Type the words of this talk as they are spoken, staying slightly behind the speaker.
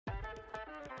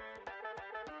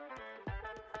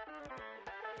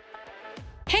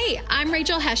Hey, I'm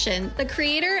Rachel Hession, the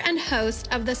creator and host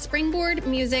of the Springboard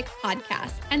Music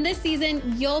Podcast. And this season,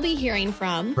 you'll be hearing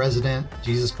from President,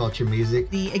 Jesus Culture Music,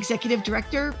 the Executive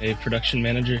Director, a Production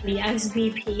Manager, the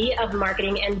SVP of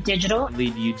Marketing and Digital,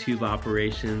 lead YouTube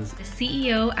operations, the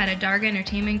CEO at Adarga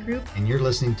Entertainment Group. And you're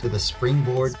listening to the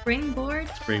Springboard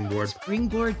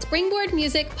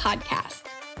Music Podcast.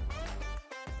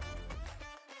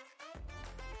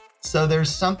 So there's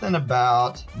something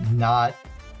about not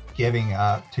giving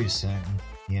up too soon,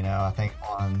 I think,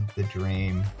 on the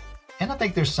dream. And I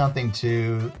think there's something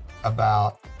too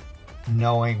about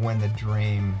knowing when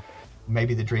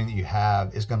maybe the dream that you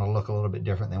have is going to look a little bit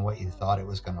different than what you thought it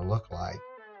was going to look like.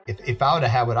 If I would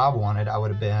have had what I wanted, I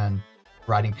would have been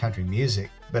writing country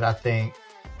music. But I think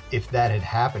if that had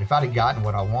happened, if I'd have gotten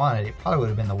what I wanted, it probably would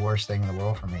have been the worst thing in the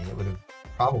world for me. It would have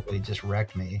probably just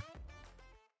wrecked me.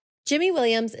 Jimi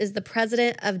Williams is the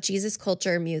president of Jesus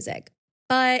Culture Music,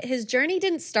 but his journey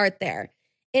didn't start there.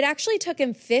 It actually took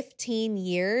him 15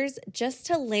 years just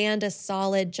to land a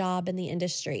solid job in the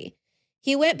industry.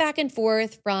 He went back and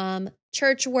forth from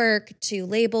church work to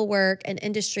label work and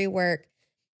industry work,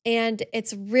 and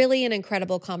it's really an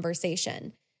incredible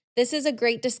conversation. This is a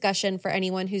great discussion for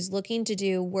anyone who's looking to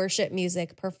do worship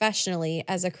music professionally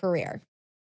as a career.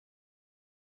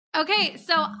 Okay,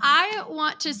 so I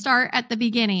want to start at the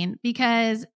beginning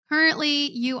because currently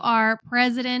you are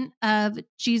president of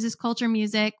Jesus Culture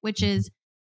Music, which is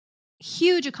a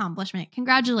huge accomplishment.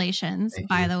 Congratulations,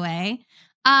 by the way.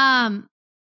 But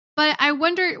I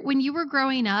wonder, when you were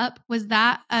growing up, was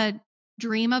that a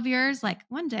dream of yours? Like,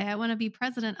 one day I want to be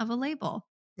president of a label.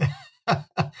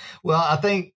 Well, I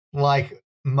think like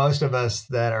most of us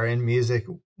that are in music,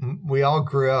 we all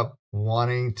grew up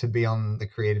wanting to be on the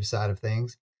creative side of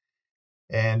things.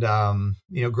 And,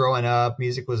 growing up,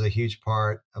 music was a huge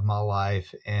part of my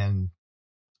life. And,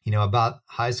 about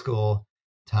high school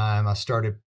time, I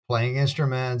started playing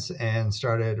instruments and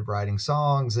started writing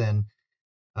songs, and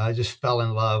I just fell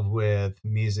in love with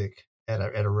music at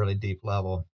a really deep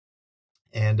level.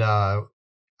 And when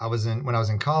I was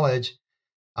in college,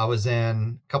 I was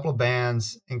in a couple of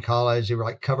bands in college. They were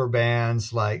like cover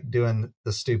bands, like doing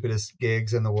the stupidest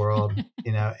gigs in the world,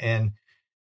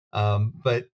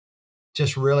 but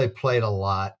just really played a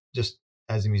lot just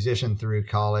as a musician through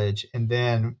college. And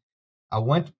then I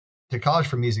went to college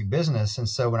for music business. And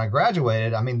so when I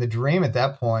graduated, the dream at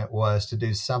that point was to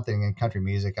do something in country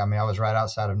music. I was right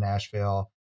outside of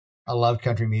Nashville. I loved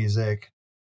country music.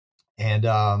 And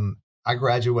I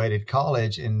graduated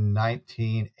college in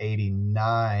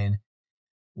 1989,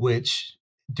 which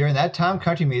during that time,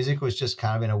 country music was just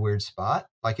kind of in a weird spot.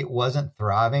 Like, it wasn't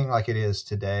thriving like it is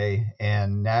today.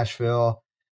 And Nashville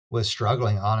was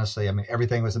struggling, honestly.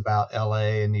 Everything was about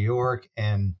LA and New York,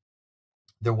 and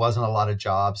there wasn't a lot of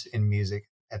jobs in music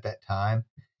at that time.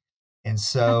 And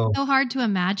so That's so hard to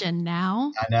imagine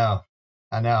now. I know.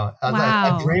 Wow.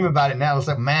 I dream about it now. It's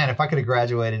like, man, if I could have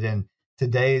graduated in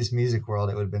today's music world,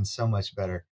 it would have been so much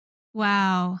better.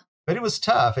 Wow. But it was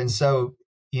tough. And so,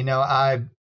 I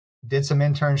did some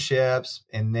internships,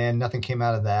 and then nothing came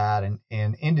out of that, and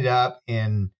ended up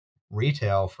in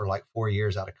retail for like 4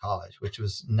 years out of college, which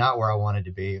was not where I wanted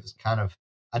to be. It was kind of,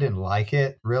 I didn't like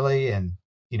it really. And,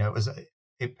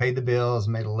 it paid the bills,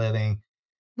 made a living.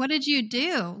 What did you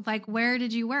do? Like, where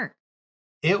did you work?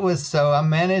 It was, so I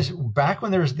managed back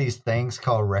when there was these things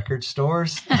called record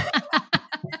stores.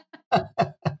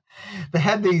 They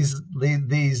had these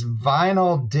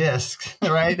vinyl discs,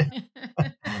 right?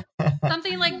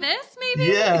 Something like this, maybe?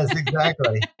 Yes,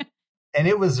 exactly. And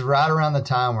it was right around the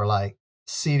time where like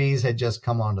CDs had just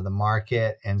come onto the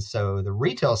market. And so the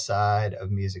retail side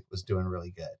of music was doing really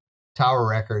good. Tower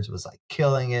Records was like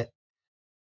killing it.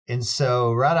 And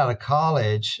so right out of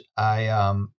college,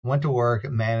 I went to work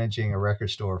managing a record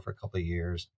store for a couple of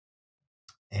years.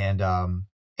 And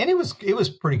it was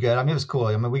pretty good. It was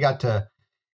cool. We got to,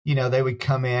 they would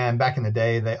come in back in the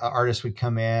day, the artists would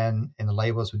come in and the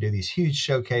labels would do these huge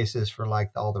showcases for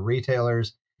like all the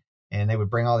retailers. And they would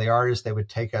bring all the artists. They would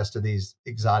take us to these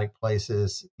exotic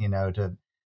places, to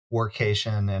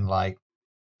workation and like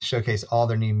showcase all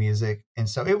their new music. And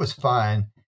so it was fun.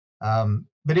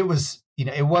 But it was,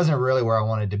 it wasn't really where I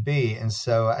wanted to be. And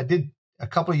so I did a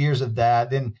couple of years of that,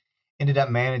 then ended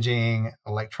up managing an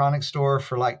electronics store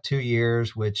for like 2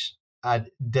 years, which I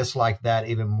disliked that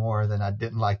even more than I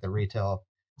didn't like the retail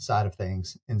side of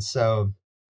things. And so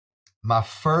my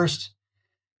first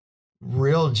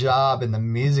real job in the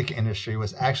music industry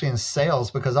was actually in sales,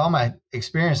 because all my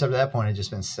experience up to that point had just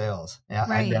been sales.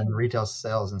 I'd done retail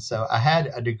sales. And so I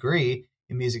had a degree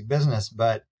in music business,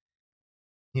 but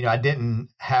I didn't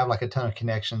have like a ton of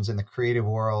connections in the creative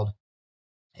world.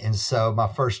 And so my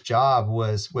first job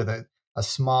was with a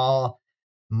small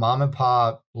mom and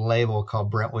pop label called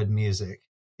Brentwood Music.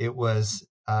 It was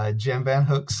Jim Van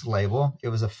Hook's label. It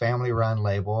was a family run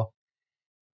label.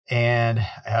 And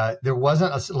there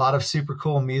wasn't a lot of super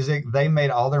cool music. They made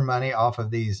all their money off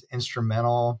of these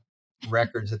instrumental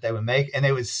records that they would make, and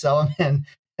they would sell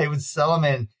them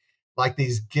in like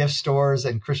these gift stores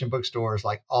and Christian bookstores,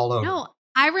 like all over. No,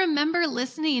 I remember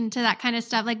listening to that kind of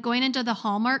stuff, like going into the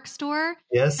Hallmark store.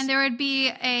 Yes. And there would be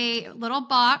a little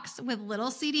box with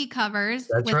little CD covers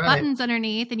That's with right. buttons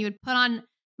underneath. And you would put on, I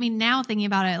mean, now thinking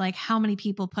about it, like how many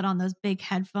people put on those big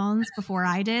headphones before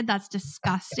I did? That's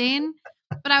disgusting.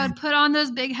 But I would put on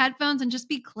those big headphones and just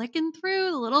be clicking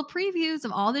through the little previews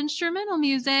of all the instrumental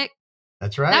music.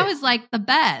 That's right. That was like the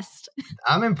best.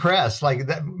 I'm impressed. Like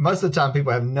that, most of the time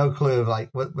people have no clue of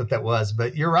like what that was,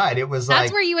 but you're right. It was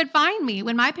That's where you would find me.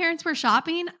 When my parents were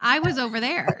shopping, I was over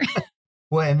there.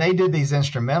 Well, and they did these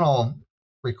instrumental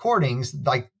recordings.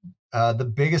 Like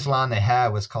the biggest line they had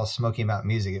was called Smoky Mountain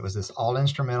Music. It was this all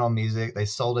instrumental music. They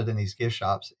sold it in these gift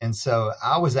shops. And so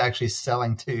I was actually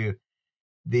selling to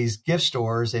these gift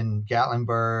stores in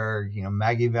Gatlinburg,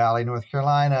 Maggie Valley, North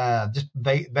Carolina, just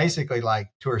basically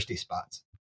like touristy spots.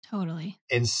 Totally.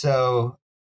 And so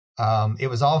it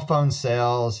was all phone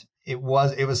sales. It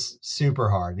was super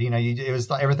hard. It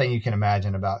was like everything you can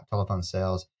imagine about telephone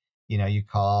sales. You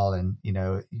call and,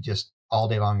 you just all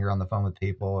day long you're on the phone with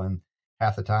people, and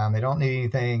half the time they don't need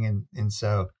anything. And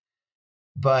so,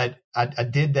 but I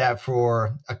did that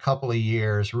for a couple of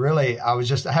years. Really, I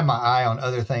had my eye on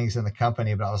other things in the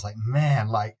company, but I was like, man,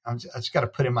 like I just got to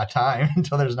put in my time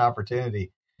until there's an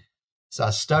opportunity. So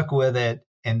I stuck with it.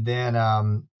 And then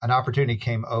an opportunity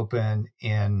came open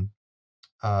in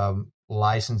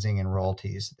licensing and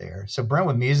royalties there. So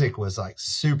Brentwood Music was like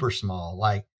super small.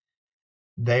 Like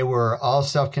they were all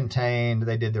self-contained.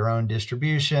 They did their own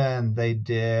distribution. They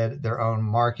did their own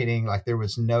marketing. Like there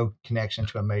was no connection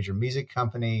to a major music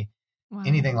company, Wow.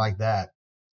 anything like that.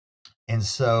 And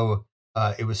so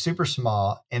it was super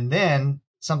small. And then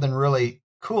something really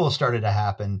cool started to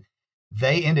happen.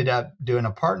 They ended up doing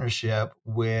a partnership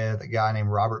with a guy named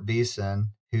Robert Beeson,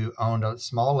 who owned a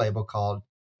small label called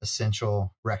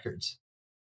Essential Records.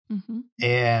 Mm-hmm.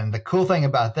 And the cool thing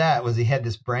about that was he had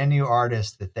this brand new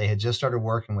artist that they had just started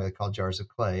working with called Jars of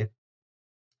Clay.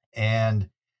 And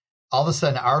all of a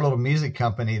sudden, our little music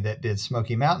company that did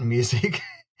Smoky Mountain Music,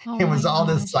 it was all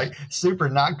this like super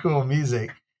not cool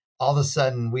music. All of a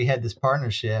sudden, we had this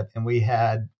partnership, and we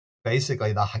had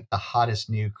basically the hottest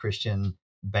new Christian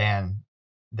band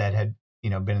that had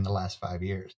been in the last 5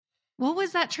 years. What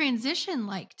was that transition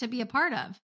like to be a part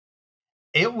of?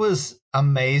 It was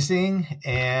amazing.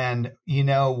 And,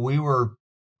 we were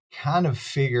kind of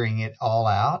figuring it all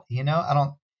out.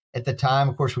 At the time,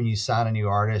 of course, when you sign a new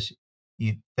artist,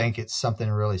 you think it's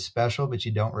something really special, but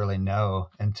you don't really know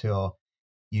until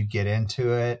you get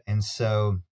into it. And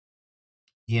so,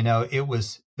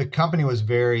 the company was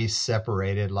very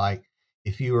separated. Like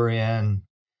if you were in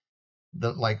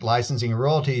the like licensing and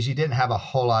royalties, you didn't have a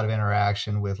whole lot of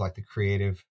interaction with like the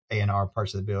creative A&R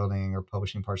parts of the building or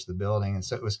publishing parts of the building. And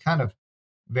so it was kind of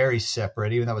very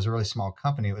separate. Even though it was a really small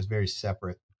company, it was very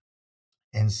separate.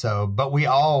 And so, but we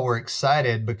all were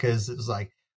excited because it was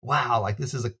like, wow, like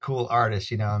this is a cool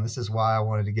artist, and this is why I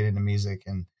wanted to get into music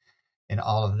and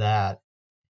all of that.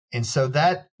 And so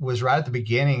that was right at the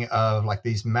beginning of like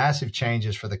these massive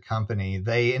changes for the company.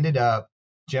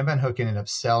 Jim Van Hook ended up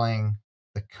selling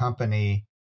the company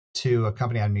to a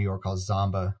company out of New York called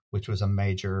Zomba, which was a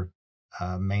major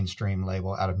mainstream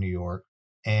label out of New York.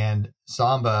 And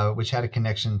Zomba, which had a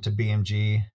connection to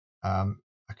BMG,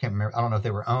 I can't remember. I don't know if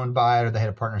they were owned by it or they had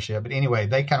a partnership. But anyway,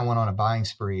 they kind of went on a buying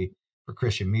spree for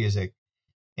Christian music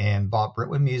and bought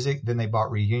Brentwood Music. Then they bought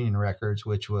Reunion Records,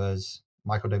 which was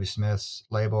Michael W. Smith's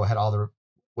label, had all the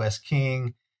Wes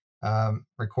King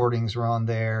recordings were on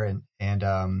there,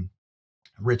 and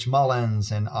Rich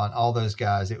Mullins and on all those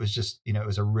guys. It was just, it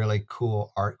was a really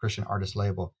cool Christian artist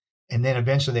label. And then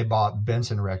eventually they bought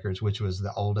Benson Records, which was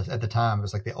the oldest at the time. It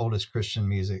was like the oldest Christian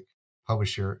music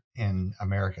publisher in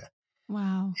America.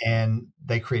 Wow. And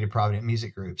they created Provident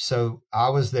Music Group. So I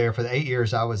was there for the 8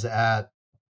 years I was at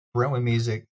Brentwood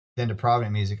Music, then to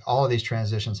Provident Music. All of these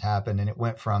transitions happened, and it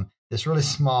went from this really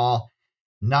small,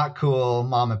 not cool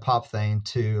mom and pop thing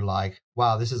to like,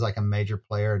 wow, this is like a major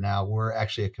player now. We're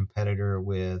actually a competitor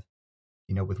with,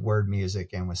 with Word Music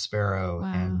and with Sparrow.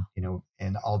 Wow.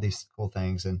 and all these cool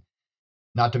things. And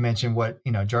not to mention what,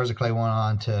 Jars of Clay went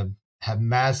on to have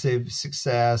massive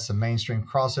success, a mainstream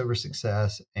crossover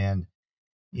success. And,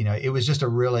 it was just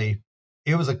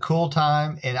it was a cool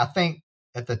time. And I think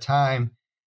at the time,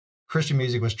 Christian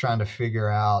music was trying to figure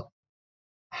out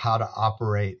how to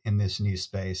operate in this new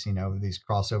space. These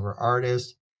crossover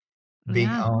artists being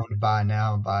owned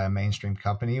by a mainstream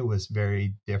company was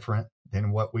very different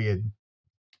than what we had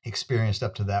experienced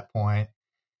up to that point,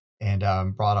 and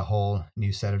brought a whole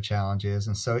new set of challenges.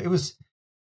 And so it was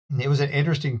an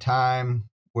interesting time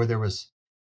where there was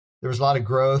a lot of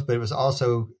growth, but it was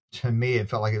also, to me, it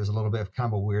felt like it was a little bit of kind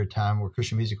of a weird time where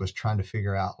Christian music was trying to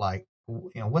figure out, like,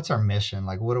 what's our mission?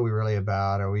 Like, what are we really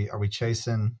about? Are we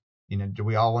chasing, do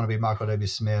we all want to be Michael W.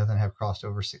 Smith and have crossed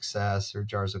over success, or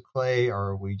Jars of Clay,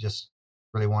 or are we just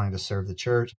really wanting to serve the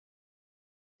church?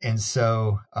 And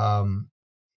so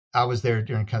I was there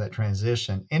during kind of that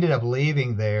transition, ended up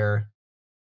leaving there.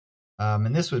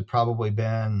 And this would probably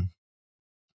been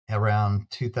around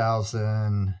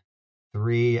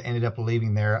 2003. I ended up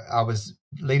leaving there. I was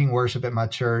leading worship at my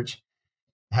church.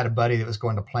 I had a buddy that was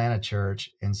going to plant a church.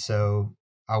 And so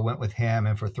I went with him,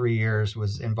 and for 3 years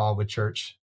was involved with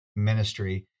church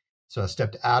ministry. So I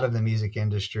stepped out of the music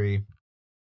industry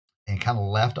and kind of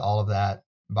left all of that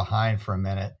behind for a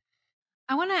minute.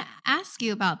 I want to ask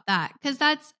you about that, because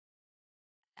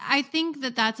I think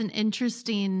that's an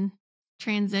interesting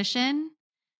transition.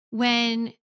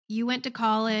 When you went to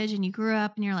college and you grew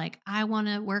up and you're like, I want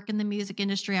to work in the music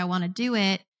industry, I want to do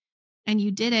it. And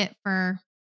you did it for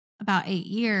about 8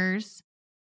 years,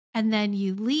 and then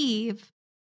you leave.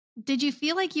 Did you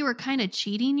feel like you were kind of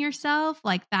cheating yourself?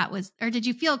 Like that was, or did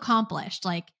you feel accomplished?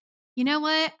 Like, you know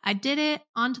what? I did it,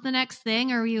 on to the next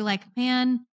thing. Or were you like,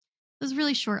 man, it was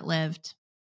really short-lived?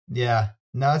 Yeah,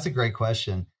 no, that's a great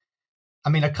question.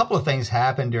 I mean, a couple of things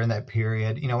happened during that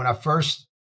period. When I first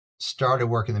started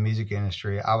working in the music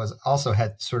industry, I was also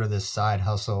had sort of this side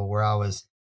hustle where I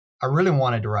really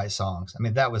wanted to write songs. I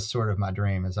mean, that was sort of my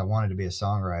dream, is I wanted to be a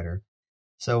songwriter.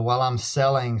 So while I'm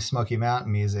selling Smoky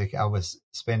Mountain music, I was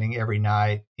spending every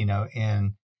night,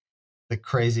 in the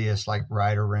craziest like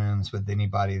writer rooms with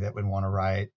anybody that would want to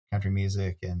write country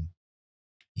music, and,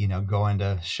 going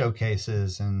to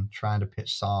showcases and trying to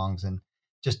pitch songs and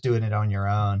just doing it on your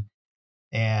own.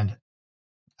 And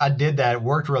I did that,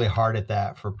 worked really hard at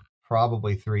that for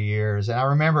probably 3 years. And I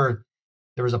remember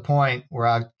there was a point where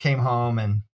I came home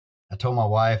and I told my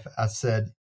wife, I said,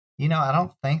 I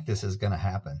don't think this is going to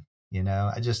happen.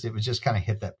 It was just kind of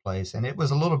hit that place. And it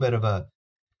was a little bit of a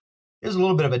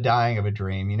dying of a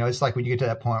dream. It's like when you get to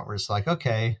that point where it's like,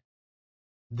 okay,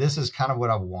 this is kind of what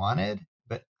I wanted,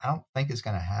 but I don't think it's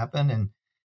going to happen. And,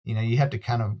 you have to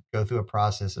kind of go through a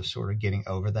process of sort of getting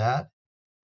over that.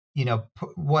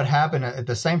 What happened at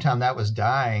the same time that was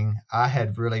dying, I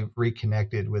had really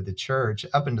reconnected with the church.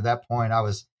 Up until that point,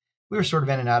 we were sort of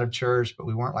in and out of church, but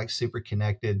we weren't like super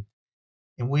connected.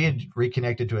 And we had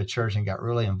reconnected to a church and got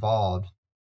really involved.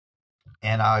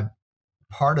 And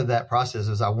part of that process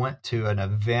is I went to an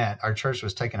event. Our church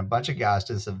was taking a bunch of guys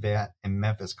to this event in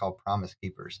Memphis called Promise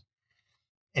Keepers.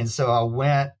 And so I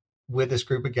went with this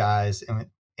group of guys, and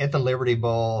at the Liberty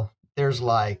Bowl, there's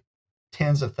like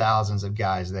tens of thousands of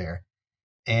guys there.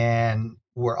 And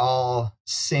we're all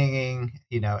singing,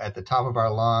 at the top of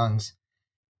our lungs,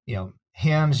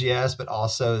 hymns, yes, but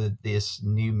also this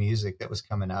new music that was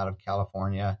coming out of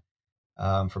California,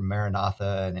 from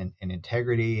Maranatha and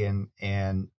Integrity.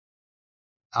 And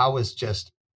I was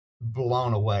just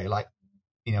blown away. Like,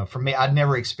 for me, I'd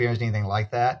never experienced anything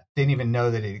like that. Didn't even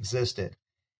know that it existed.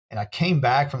 And I came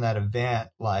back from that event,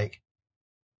 like,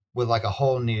 with like a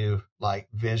whole new like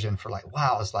vision for like,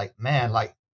 wow, it's like, man,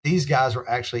 like these guys were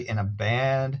actually in a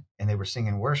band and they were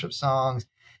singing worship songs,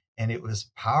 and it was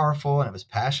powerful and it was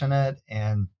passionate,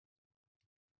 and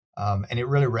it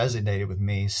really resonated with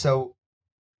me. So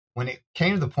when it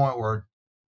came to the point where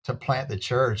to plant the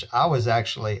church, I was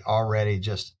actually already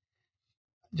just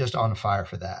on fire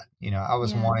for that. I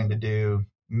was wanting to do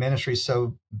ministry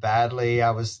so badly.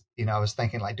 I was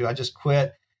thinking like, do I just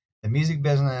quit the music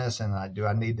business, and do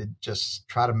I need to just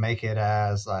try to make it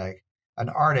as like an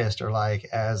artist or like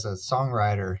as a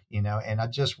songwriter, and I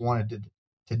just wanted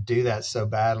to do that so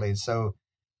badly. And so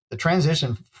the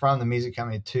transition from the music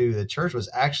company to the church was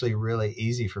actually really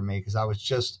easy for me, because I was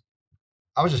just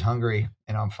hungry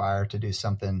and on fire to do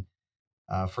something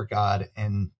for God.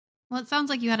 And well, it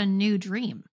sounds like you had a new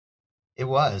dream. It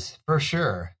was, for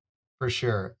sure.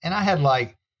 And I had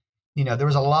like, there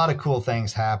was a lot of cool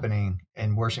things happening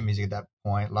in worship music at that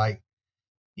point. Like,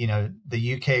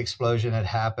 the UK explosion had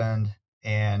happened,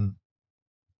 and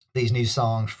these new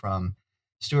songs from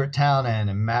Stuart Townend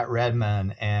and Matt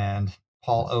Redman and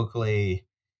Paul Oakley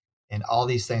and all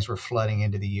these things were flooding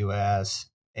into the US.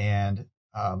 And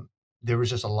there was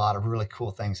just a lot of really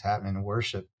cool things happening in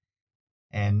worship.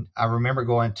 And I remember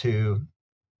going to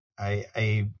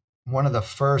a one of the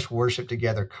first Worship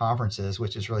Together conferences,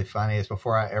 which is really funny. It's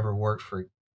before I ever worked for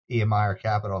EMI or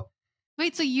Capital.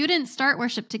 Wait, so you didn't start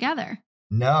Worship Together?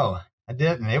 No, I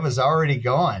didn't. It was already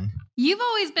going. You've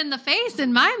always been the face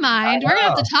in my mind. We're going to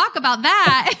have to talk about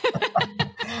that.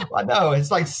 I know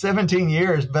it's like 17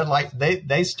 years, but like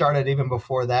they started even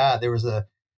before that. There was a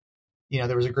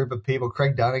group of people.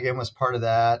 Craig Dunnigan was part of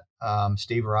that.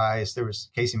 Steve Rice. There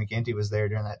was Casey McGinty was there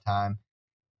during that time.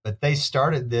 But they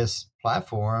started this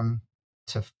platform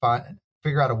to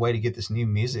figure out a way to get this new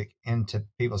music into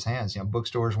people's hands.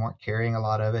 Bookstores weren't carrying a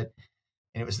lot of it.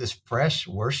 And it was this fresh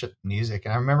worship music.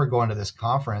 And I remember going to this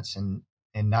conference in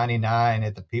 99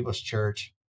 at the People's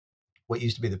Church, what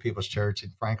used to be the People's Church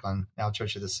in Franklin, now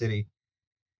Church of the City.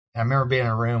 And I remember being in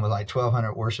a room with like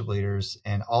 1,200 worship leaders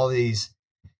and all these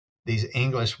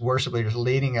English worship leaders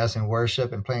leading us in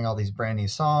worship and playing all these brand new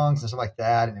songs and stuff like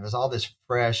that. And it was all this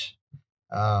fresh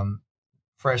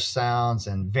sounds,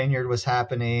 and Vineyard was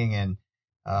happening, and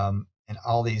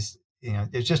all these,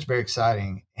 it's just very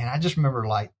exciting. And I just remember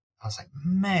I was like,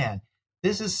 man,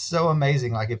 this is so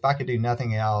amazing. Like if I could do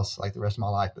nothing else like the rest of my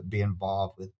life, but be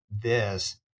involved with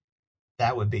this,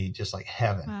 that would be just like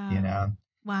heaven, Wow.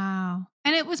 Wow.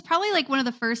 And it was probably like one of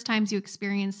the first times you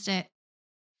experienced it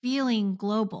feeling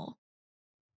global.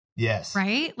 Yes.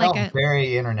 Right? Like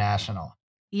very international.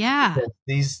 Yeah. Because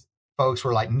these folks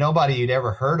were like nobody you'd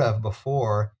ever heard of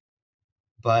before,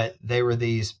 but they were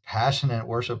these passionate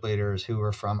worship leaders who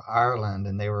were from Ireland,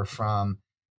 and they were from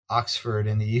Oxford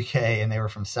in the UK, and they were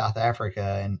from South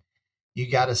Africa. And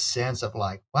you got a sense of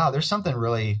like, wow, there's something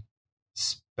really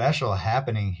special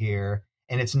happening here.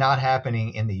 And it's not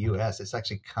happening in the US. It's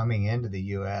actually coming into the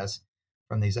US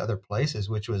from these other places,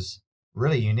 which was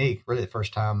really unique, really the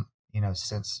first time,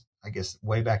 since I guess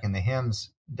way back in the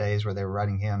hymns days where they were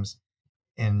writing hymns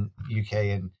in UK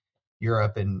and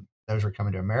Europe, and those were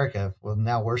coming to America. Well,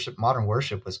 now modern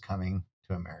worship was coming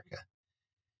to America.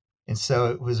 And so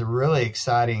it was a really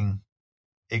exciting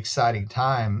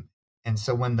time. And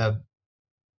so when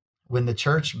the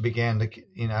church began to,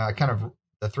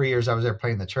 the 3 years I was there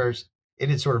playing the church, it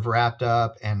had sort of wrapped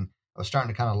up, and I was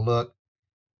starting to kind of look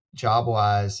job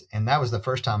wise. And that was the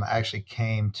first time I actually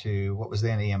came to what was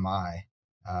then EMI.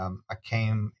 I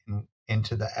came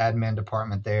into the admin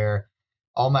department there.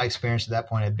 All my experience at that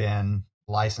point had been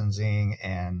licensing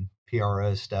and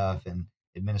PRO stuff and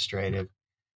administrative.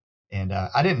 And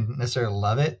I didn't necessarily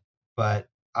love it, but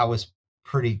I was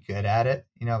pretty good at it.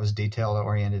 I was detail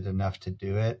oriented enough to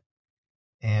do it.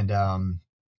 And,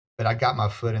 but I got my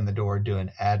foot in the door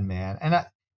doing admin. And I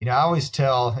always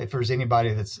tell, if there's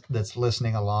anybody that's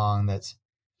listening along, that's,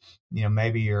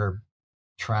 maybe you're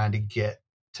trying to get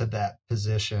to that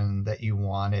position that you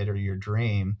wanted or your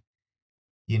dream,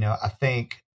 I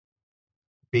think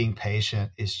being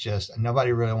patient is just,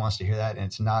 nobody really wants to hear that. And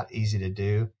it's not easy to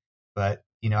do. But,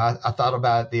 I thought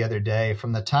about it the other day.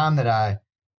 From the time that I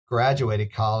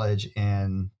graduated college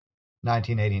in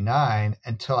 1989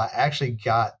 until I actually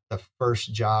got the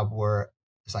first job where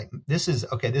it's like, this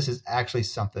is actually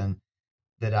something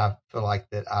that I feel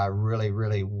like that I really,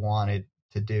 really wanted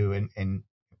to do and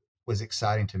was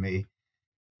exciting to me.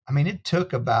 I mean, it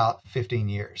took about 15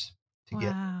 years to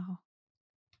get.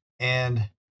 And,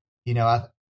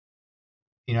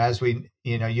 as we,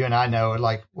 you and I know,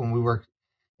 like when we work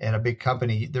at a big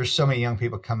company, there's so many young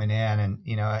people coming in, and,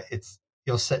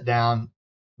 you'll sit down,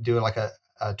 do like a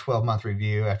 12-month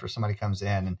review after somebody comes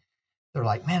in, and they're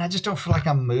like, man, I just don't feel like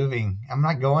I'm moving. I'm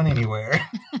not going anywhere.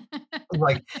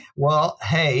 Like, well,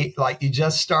 hey, like you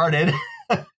just started.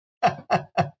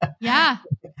 Yeah.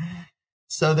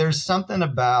 So there's something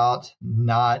about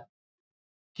not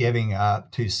giving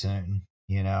up too soon,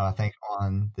 I think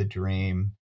on the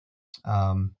dream.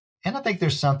 And I think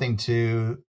there's something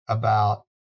too about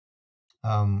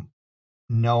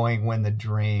knowing when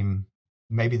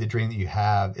maybe the dream that you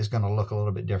have is going to look a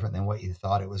little bit different than what you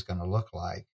thought it was going to look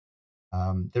like.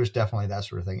 There's definitely that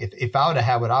sort of thing. If I would have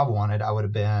had what I wanted, I would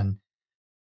have been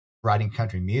writing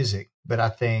country music. But I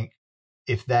think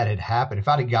if that had happened, if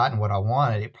I'd have gotten what I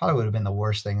wanted, it probably would have been the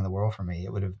worst thing in the world for me.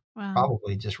 It would have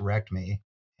probably just wrecked me.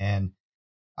 And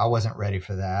I wasn't ready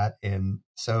for that. And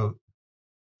so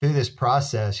through this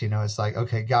process, it's like,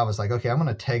 okay, God was like, okay, I'm going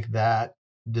to take that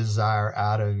desire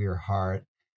out of your heart,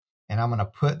 and I'm going to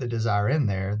put the desire in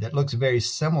there that looks very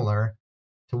similar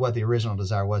to what the original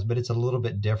desire was, but it's a little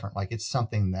bit different. Like it's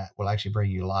something that will actually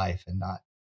bring you life and not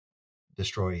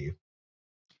destroy you.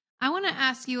 I want to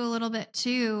ask you a little bit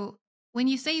too. When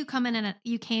you say you came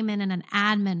in in an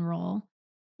admin role,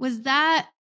 was that,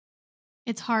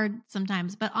 it's hard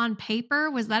sometimes, but on paper,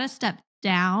 was that a step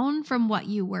down from what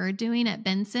you were doing at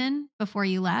Benson before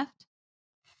you left?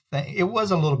 it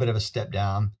was a little bit of a step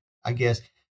down, I guess.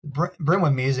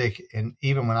 Brentwood Music, and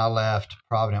even when I left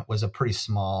Provident, was a pretty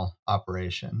small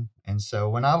operation. And so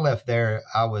when I left there,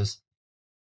 I was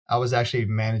actually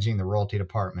managing the royalty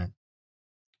department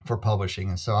for publishing.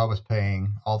 And so I was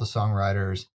paying all the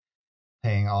songwriters,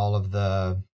 paying all of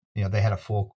the, they had a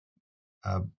full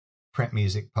print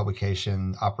music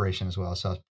publication operation as well. So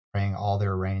I was paying all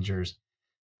their arrangers,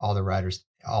 all the writers,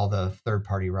 all the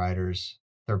third-party writers,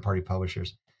 third-party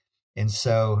publishers. And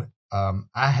so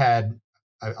I had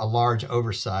a large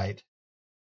oversight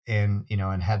and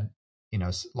had,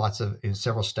 lots of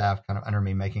several staff kind of under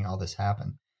me making all this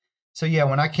happen. So yeah,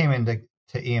 when I came into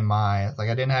EMI, like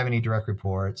I didn't have any direct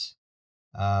reports.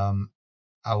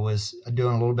 I was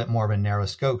doing a little bit more of a narrow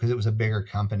scope because it was a bigger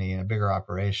company and a bigger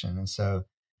operation. And so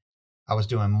I was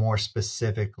doing more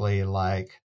specifically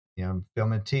like, film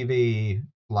and TV,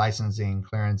 licensing,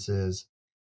 clearances,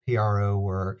 PRO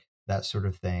work, that sort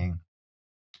of thing.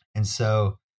 And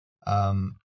so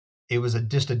it was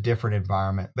just a different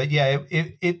environment. But yeah,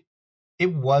 it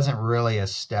wasn't really a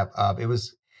step up. It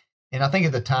was, and I think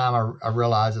at the time I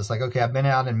realized it's like, okay, I've been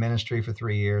out in ministry for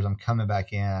 3 years. I'm coming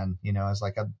back in, it's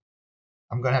like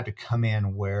I'm going to have to come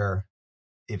in where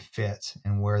it fits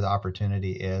and where the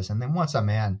opportunity is. And then once I'm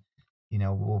in,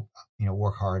 we'll,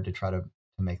 work hard to try to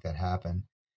make that happen.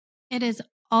 It is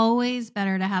always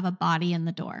better to have a body in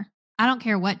the door. I don't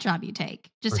care what job you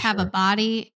take. Just have a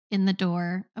body in the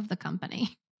door of the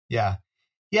company. Yeah.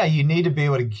 Yeah. You need to be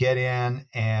able to get in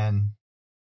and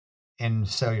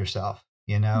sell yourself.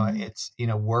 It's,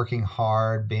 working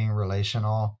hard, being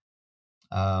relational,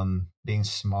 being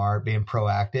smart, being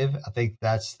proactive. I think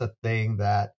that's the thing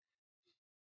that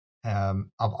I've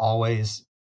always,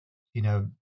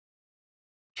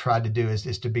 tried to do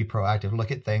is to be proactive, look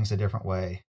at things a different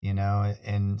way,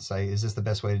 and say, is this the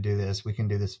best way to do this? We can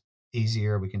do this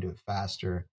easier. We can do it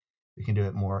faster. We can do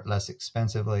it less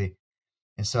expensively.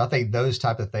 And so I think those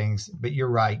type of things, but you're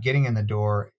right. Getting in the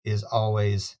door is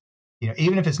always,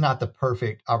 even if it's not the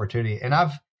perfect opportunity. And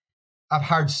I've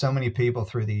hired so many people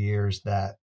through the years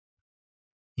that,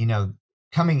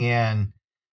 coming in,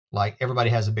 like everybody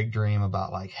has a big dream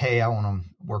about like, hey, I want to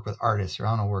work with artists or I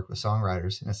want to work with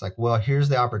songwriters. And it's like, well, here's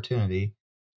the opportunity.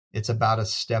 It's about a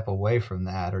step away from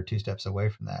that or 2 steps away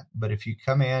from that. But if you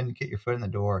come in, get your foot in the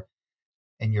door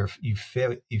and you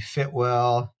fit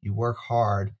well, you work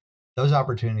hard, those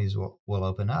opportunities will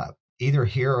open up either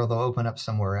here or they'll open up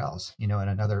somewhere else, in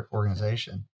another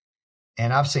organization.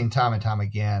 And I've seen time and time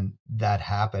again that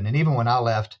happen. And even when I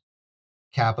left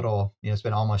Capitol, it's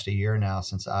been almost a year now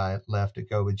since I left to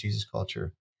go with Jesus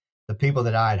Culture. The people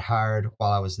that I had hired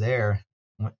while I was there,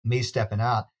 me stepping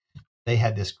out, they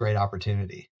had this great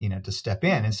opportunity, to step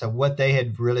in. And so what they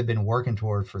had really been working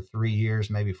toward for 3 years,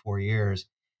 maybe 4 years,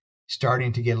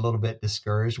 starting to get a little bit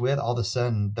discouraged with, all of a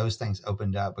sudden those things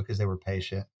opened up because they were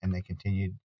patient and they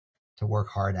continued to work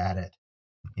hard at it,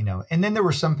 And then there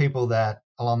were some people that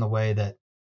along the way that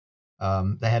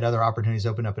they had other opportunities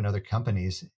open up in other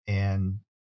companies and,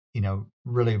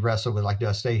 really wrestled with like, do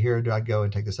I stay here? Or do I go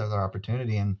and take this other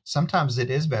opportunity? And sometimes it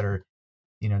is better,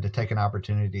 to take an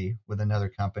opportunity with another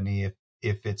company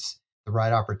if it's the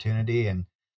right opportunity and,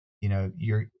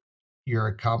 you're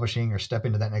accomplishing or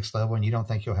stepping to that next level and you don't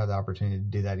think you'll have the opportunity to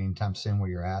do that anytime soon where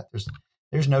you're at.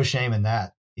 There's no shame in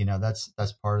that.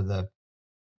 That's part of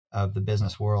the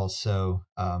business world. So,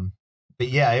 but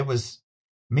yeah, it was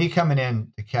me coming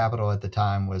in to Capitol at the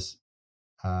time was,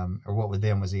 or what with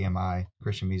them was EMI,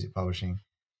 Christian Music Publishing,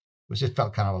 which just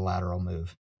felt kind of a lateral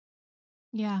move.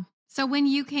 Yeah. So when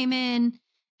you came in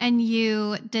and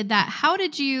you did that,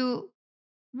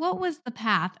 what was the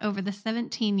path over the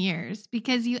 17 years?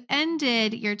 Because you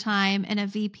ended your time in a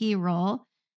VP role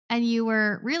and you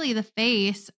were really the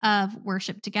face of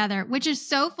Worship Together, which is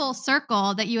so full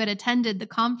circle that you had attended the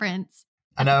conference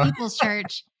at the People's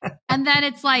Church. And then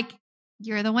it's like,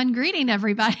 you're the one greeting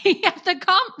everybody at the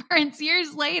conference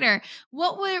years later.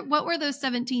 What were those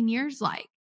 17 years like?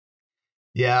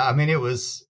 Yeah, I mean, it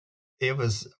was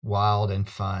wild and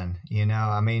fun.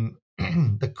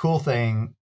 The cool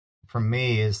thing for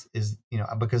me is,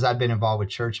 because I'd been involved with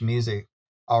church music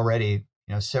already,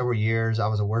 several years, I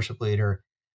was a worship leader.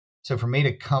 So for me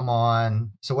to come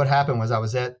on, so what happened was I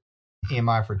was at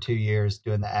EMI for 2 years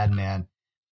doing the admin,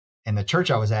 and the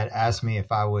church I was at asked me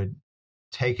if I would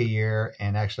take a year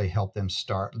and actually help them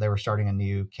start. They were starting a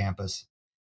new campus.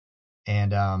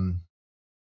 And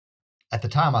at the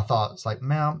time I thought, it's like,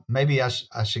 man, maybe I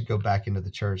should go back into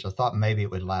the church. I thought maybe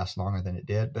it would last longer than it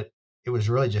did, but it was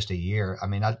really just a year. I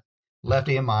mean, I left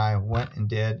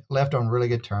EMI, left on really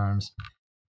good terms,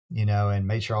 and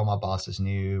made sure all my bosses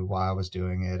knew why I was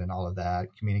doing it and all of that.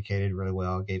 Communicated really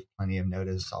well, gave plenty of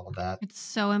notice, all of that. It's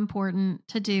so important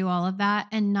to do all of that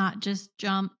and not just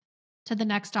jump to the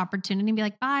next opportunity and be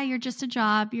like, bye, you're just a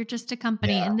job. You're just a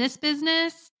company. Yeah. In this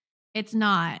business, it's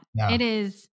not. No. It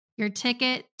is your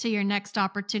ticket to your next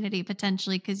opportunity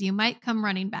potentially, because you might come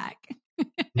running back.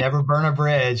 Never burn a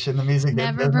bridge in the music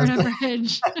Never business. burn a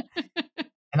bridge.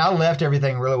 And I left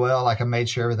everything really well. Like I made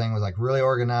sure everything was like really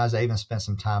organized. I even spent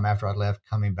some time after I left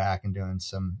coming back and doing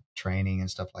some training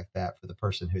and stuff like that for the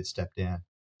person who had stepped in.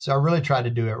 So I really tried to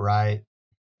do it right.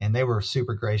 And they were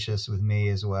super gracious with me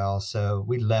as well. So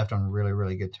we left on really,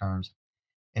 really good terms.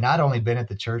 And I'd only been at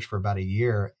the church for about a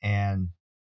year. And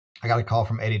I got a call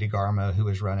from Eddie DeGarmo, who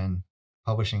was running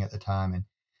publishing at the time. And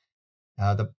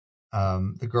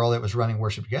the girl that was running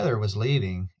Worship Together was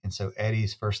leaving. And so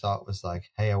Eddie's first thought was like,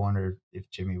 hey, I wonder if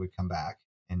Jimmy would come back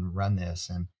and run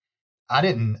this. And I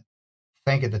didn't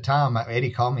think at the time. Eddie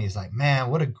called me. He's like,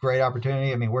 man, what a great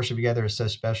opportunity. I mean, Worship Together is so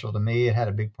special to me. It had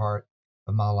a big part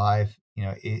of my life,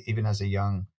 even as a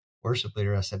young worship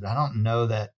leader. I said, but I don't know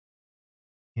that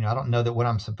what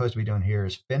I'm supposed to be doing here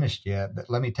is finished yet, but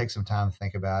let me take some time to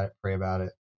think about it, pray about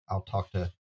it. I'll talk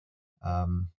to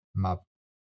my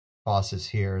bosses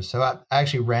here. So I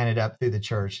actually ran it up through the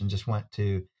church and just went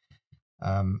to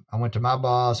my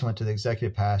boss, went to the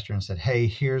executive pastor and said, hey,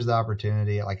 here's the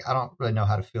opportunity. Like, I don't really know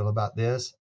how to feel about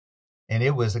this. And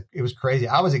it was crazy.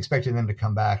 I was expecting them to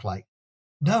come back like,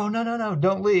 no,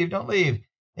 don't leave.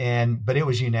 But it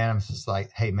was unanimous. It's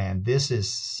like, hey man, this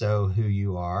is so who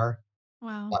you are.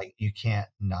 Wow. Like you can't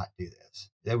not do this.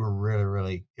 They were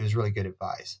really, it was really good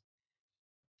advice.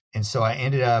 And so I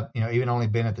ended up, even only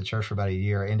been at the church for about a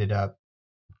year, I ended up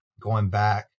going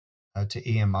back to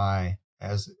EMI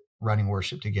as running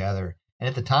Worship Together. And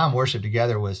at the time, Worship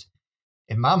Together was,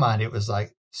 in my mind, it was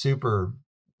like it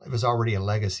was already a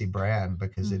legacy brand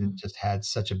because it had just had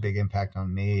such a big impact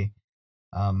on me.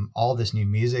 All this new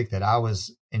music that I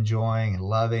was enjoying and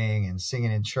loving and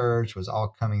singing in church was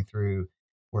all coming through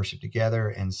Worship Together.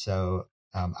 And so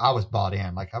I was bought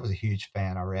in, like I was a huge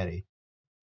fan already.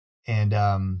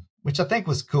 And which I think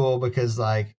was cool because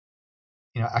I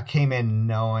came in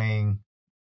knowing,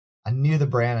 I knew the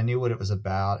brand, I knew what it was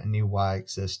about, I knew why it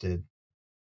existed.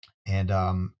 And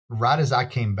right as I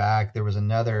came back, there was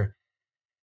another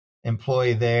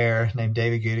employee there named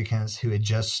David Gudikins who had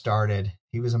just started.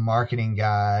 He was a marketing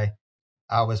guy.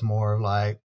 I was more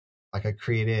like a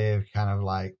creative kind of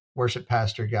like worship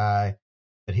pastor guy,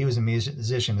 but he was a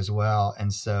musician as well.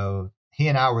 And so he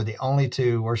and I were the only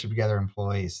two Worship Together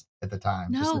employees at the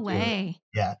time. No way.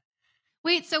 Yeah.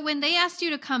 Wait, so when they asked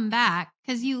you to come back,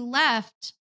 because you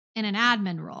left in an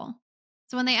admin role.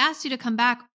 So when they asked you to come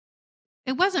back,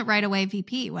 it wasn't right away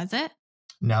VP, was it?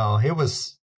 No,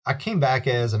 I came back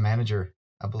as a manager,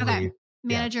 I believe. Okay.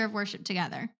 Manager of Worship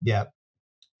Together. Yep.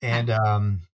 And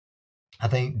I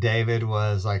think David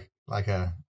was like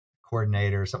a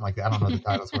coordinator or something like that. I don't know what the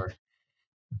titles were.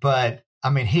 But I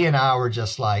mean, he and I were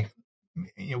just like,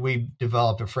 we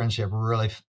developed a friendship really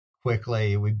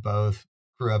quickly. We both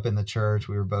grew up in the church.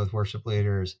 We were both worship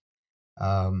leaders.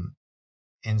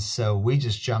 And so we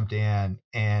just jumped in.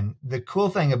 And the cool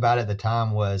thing about it at the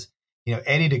time was,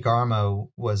 Eddie DeGarmo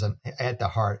was at the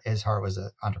heart, his heart was an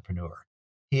entrepreneur.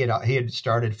 He had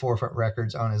started Forefront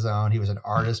Records on his own. He was an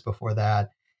artist before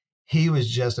that. He was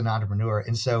just an entrepreneur.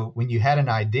 And so when you had an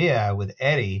idea with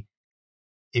Eddie,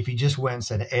 if you just went and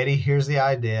said, Eddie, here's the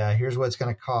idea, here's what it's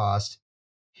going to cost,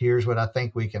 here's what I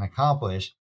think we can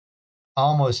accomplish,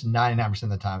 almost 99% of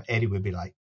the time, Eddie would be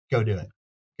like, go do it.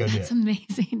 That's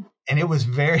amazing. And it was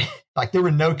very, like, there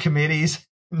were no committees,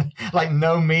 like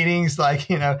no meetings,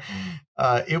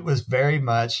 it was very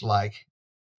much like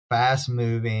fast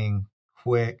moving,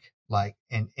 quick, like,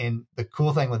 and the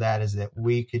cool thing with that is that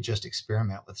we could just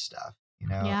experiment with stuff,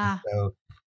 Yeah.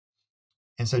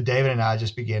 And so David and I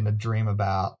just began to dream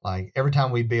about, like, every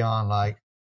time we'd be on, like,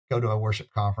 go to a worship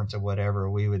conference or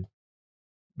whatever, we would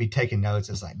be taking notes.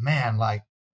 It's like, man, like,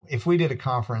 if we did a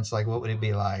conference, like, what would it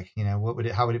be like?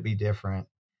 How would it be different?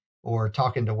 Or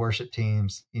talking to worship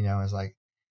teams, it's like,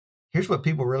 here's what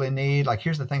people really need. Like,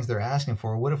 here's the things they're asking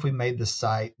for. What if we made the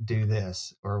site do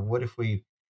this? Or what if we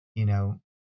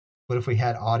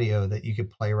had audio that you could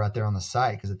play right there on the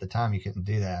site? Because at the time you couldn't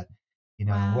do that.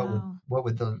 Wow. What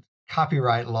would the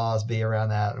copyright laws be around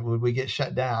that? Would we get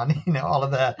shut down? All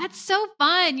of that. That's so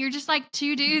fun. You're just like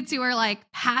two dudes who are like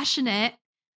passionate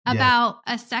about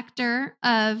a sector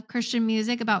of Christian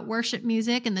music, about worship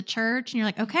music and the church. And you're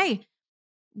like, okay,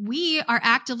 we are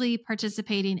actively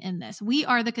participating in this. We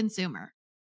are the consumer.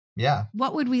 Yeah.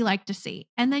 What would we like to see?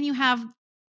 And then you have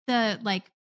the like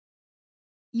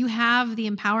you have the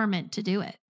empowerment to do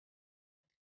it.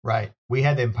 Right. We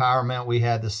had the empowerment, we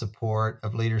had the support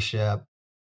of leadership.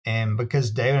 And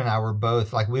because David and I were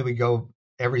both like, we would go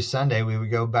every Sunday, we would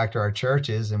go back to our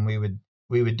churches and we would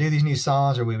do these new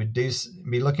songs, or we would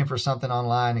be looking for something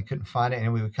online and couldn't find it.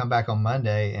 And we would come back on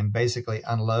Monday and basically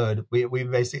unload. We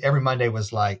basically, every Monday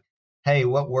was like, hey,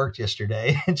 what worked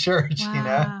yesterday in church, you know?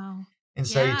 Wow. And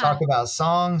so you talk about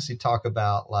songs, you talk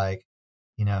about like,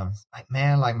 you know, like,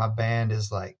 man, like my band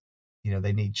is like, you know,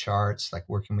 they need charts. Like,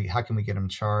 how can we get them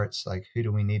charts? Like, who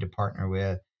do we need to partner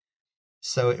with?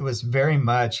 So it was very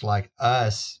much like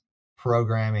us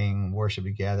programming worship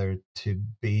together to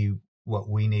be what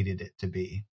we needed it to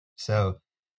be. So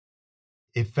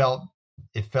it felt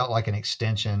like an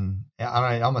extension. I don't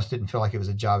know, it almost didn't feel like it was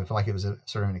a job. It felt like it was a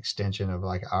sort of an extension of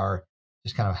like our,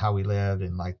 just kind of how we lived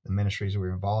and like the ministries we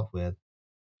were involved with.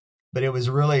 But it was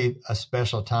really a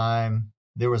special time.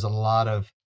 There was a lot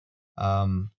of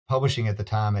publishing at the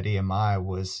time at EMI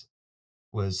was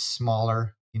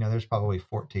smaller. You know, there's probably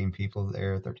 14 people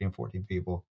there, 13, 14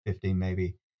 people, 15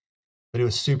 maybe. But it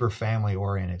was super family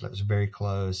oriented. It was very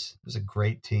close. It was a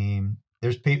great team.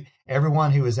 There's people,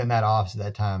 everyone who was in that office at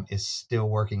that time is still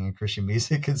working in Christian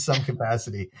music in some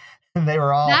capacity. And they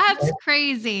were all, that's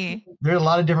crazy. There are a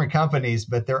lot of different companies,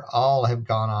 but they're all have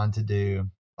gone on to do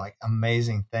like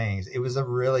amazing things. It was a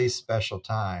really special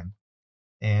time.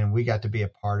 And we got to be a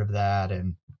part of that.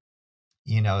 And,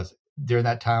 you know, during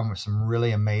that time was some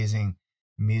really amazing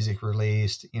music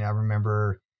released. You know, I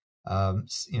remember,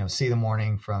 you know, See the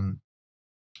Morning from,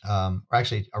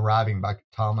 actually arriving by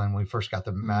Tomlin. We first got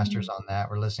the masters on that.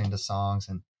 We're listening to songs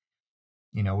and,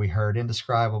 you know, we heard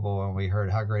Indescribable and we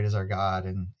heard How Great Is Our God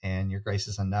and Your Grace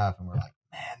Is Enough. And we're like,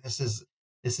 man, this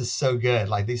is so good.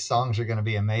 Like these songs are going to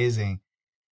be amazing.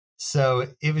 So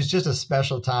it was just a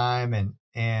special time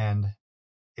and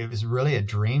it was really a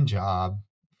dream job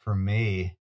for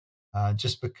me,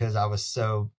 just because I was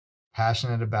so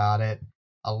passionate about it.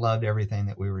 I loved everything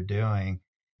that we were doing.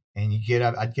 And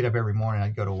I'd get up every morning,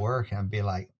 I'd go to work and I'd be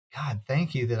like, God,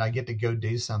 thank you that I get to go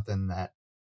do something that,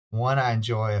 one, I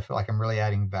enjoy. I feel like I'm really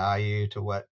adding value to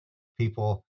what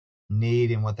people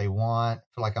need and what they want. I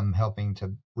feel like I'm helping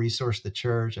to resource the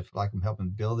church. I feel like I'm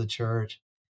helping build the church.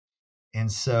 And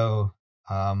so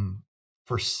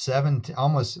for 17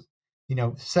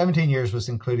 years was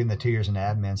including the 2 years in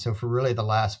admin. So for really the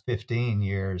last 15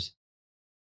 years,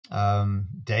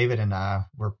 David and I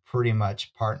were pretty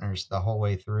much partners the whole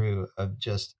way through of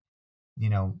just, you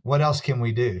know, what else can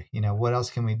we do? You know, what else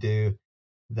can we do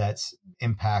that's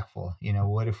impactful? You know,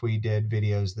 what if we did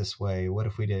videos this way? What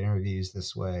if we did interviews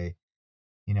this way?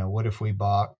 You know, what if we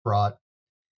brought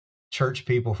church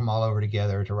people from all over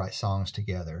together to write songs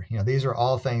together? You know, these are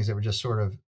all things that were just sort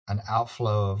of an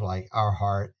outflow of like our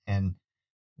heart and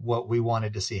what we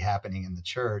wanted to see happening in the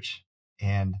church.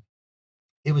 And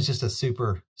it was just a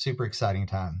super, super exciting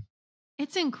time.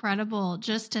 It's incredible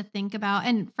just to think about.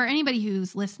 And for anybody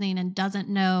who's listening and doesn't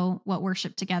know what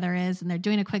Worship Together is, and they're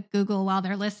doing a quick Google while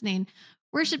they're listening,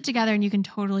 Worship Together, and you can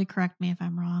totally correct me if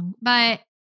I'm wrong, but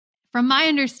from my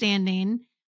understanding,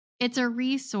 it's a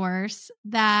resource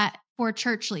that for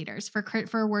church leaders,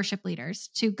 for worship leaders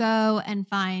to go and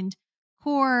find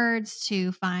chords,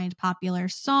 to find popular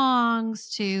songs,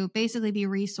 to basically be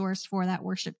resourced for that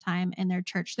worship time in their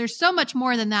church. There's so much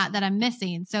more than that I'm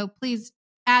missing. So please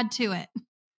add to it.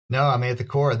 No, I mean, at the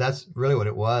core, that's really what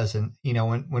it was. And, you know,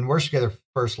 when Worship Together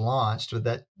first launched with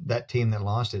that team that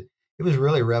launched it, it was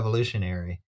really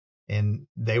revolutionary. And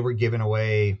they were giving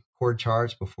away chord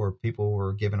charts before people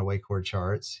were giving away chord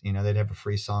charts. You know, they'd have a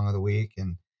free song of the week.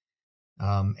 And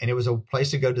it was a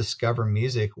place to go discover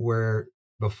music where,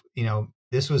 you know,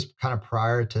 this was kind of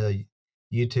prior to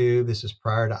YouTube. This was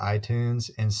prior to iTunes.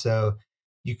 And so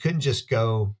you couldn't just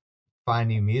go find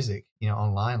new music, you know,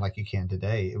 online like you can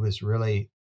today. It was really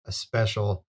a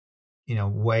special, you know,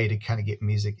 way to kind of get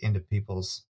music into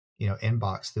people's, you know,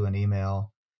 inbox through an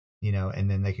email, you know, and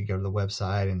then they could go to the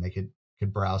website and they could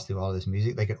browse through all this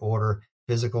music. They could order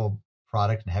physical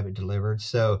product and have it delivered.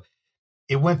 So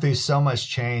it went through so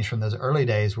much change from those early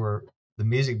days where the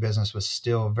music business was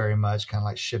still very much kind of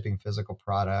like shipping physical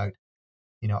product.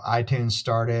 You know, iTunes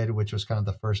started, which was kind of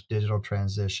the first digital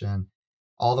transition,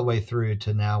 all the way through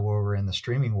to now where we're in the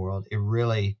streaming world. It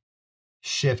really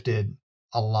shifted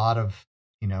a lot of,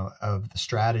 you know, of the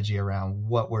strategy around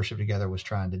what Worship Together was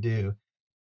trying to do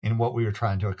and what we were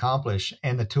trying to accomplish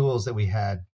and the tools that we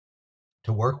had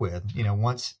to work with. You know,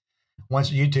 once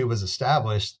YouTube was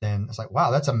established, then it's like,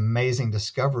 wow, that's an amazing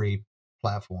discovery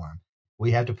platform. We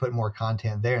had to put more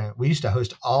content there. We used to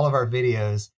host all of our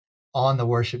videos on the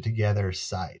Worship Together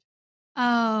site.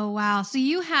 Oh, wow. So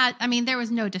you had, I mean, there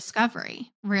was no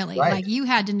discovery really. Right. Like you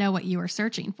had to know what you were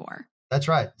searching for. That's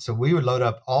right. So we would load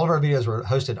up, all of our videos were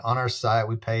hosted on our site.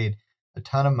 We paid a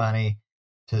ton of money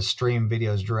to stream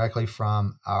videos directly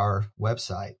from our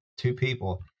website to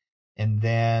people. And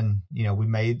then, we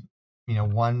made,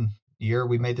 one year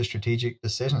we made the strategic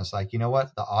decision. It's like, you know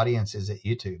what? The audience is at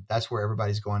YouTube. That's where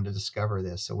everybody's going to discover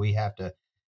this. So we have to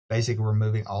basically, we're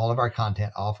moving all of our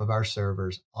content off of our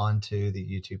servers onto the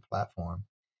YouTube platform.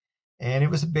 And it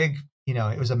was a big,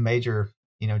 it was a major,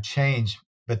 change,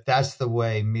 but that's the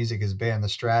way music has been. The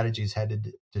strategies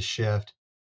had to shift,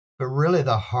 but really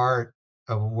the heart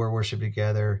of where Worship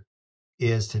Together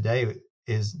is today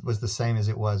was the same as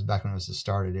it was back when it was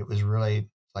started. It was really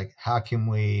like, how can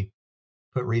we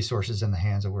put resources in the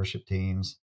hands of worship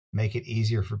teams, make it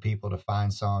easier for people to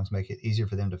find songs, make it easier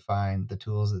for them to find the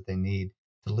tools that they need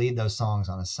to lead those songs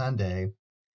on a Sunday,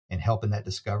 and help in that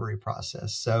discovery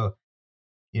process. So,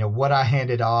 what I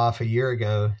handed off a year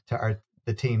ago to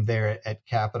the team there at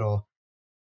Capitol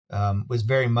was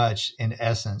very much, in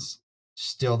essence,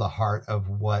 still the heart of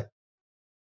what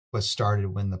was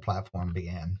started when the platform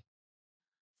began.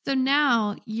 So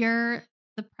now you're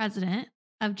the president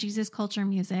of Jesus Culture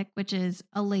Music, which is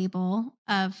a label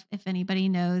of, if anybody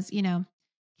knows,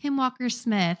 Kim Walker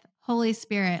Smith, Holy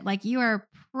Spirit. Like you are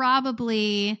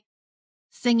probably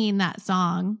singing that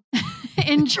song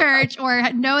in church or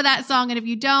know that song. And if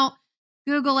you don't,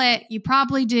 Google it. You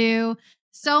probably do.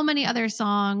 So many other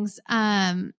songs.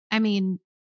 I mean,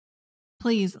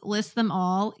 please list them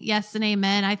all. Yes and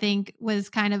Amen, I think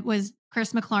was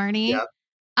Chris McClarney. Yep.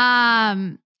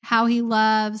 How He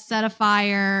Loves, Set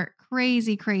Afire,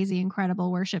 crazy,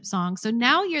 incredible worship songs. So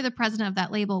now you're the president of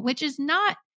that label, which is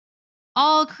not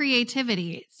all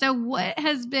creativity. So what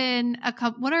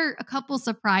are a couple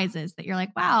surprises that you're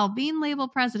like, wow, being label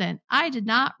president, I did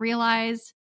not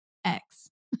realize X.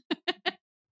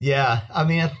 Yeah. I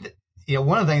mean,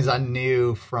 one of the things I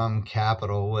knew from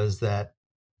Capitol was that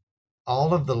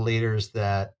all of the leaders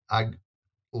that I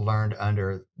learned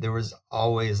under, there was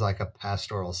always like a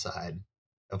pastoral side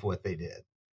of what they did.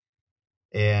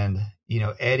 And,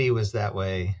 Eddie was that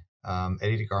way.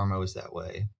 Eddie DeGarmo was that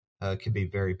way. Could be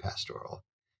very pastoral.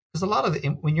 Because a lot of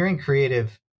when you're in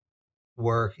creative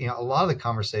work, a lot of the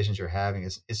conversations you're having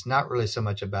it's not really so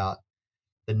much about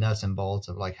the nuts and bolts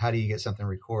of like, how do you get something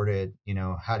recorded?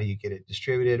 How do you get it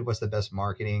distributed? What's the best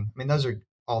marketing? I mean, those are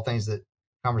all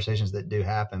conversations that do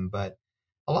happen. But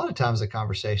a lot of times the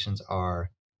conversations are,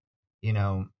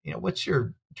 what's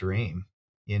your dream?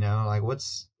 Like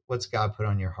what's God put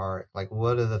on your heart? Like,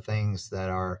 what are the things that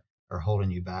are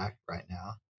holding you back right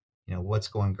now? What's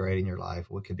going great in your life?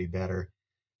 What could be better?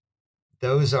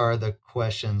 Those are the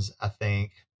questions I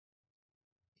think,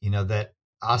 that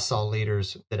I saw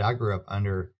leaders that I grew up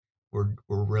under were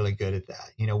really good at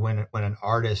that. When an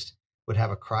artist would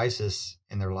have a crisis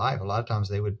in their life, a lot of times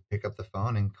they would pick up the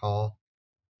phone and call,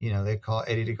 they call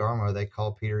Eddie DeGarmo, they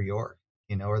call Peter York,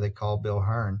 or they call Bill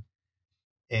Hearn.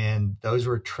 And those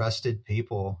were trusted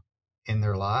people in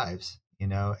their lives,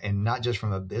 and not just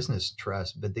from a business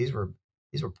trust, but these were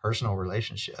personal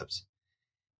relationships.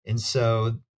 And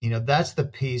so, that's the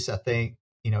piece I think,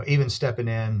 even stepping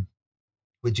in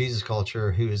with Jesus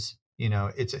Culture, who's,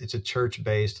 it's a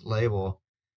church-based label,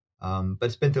 but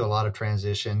it's been through a lot of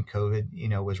transition. COVID,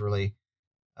 was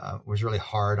really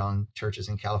hard on churches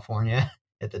in California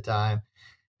at the time,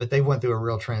 but they went through a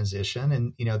real transition.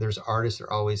 And, there's artists that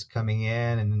are always coming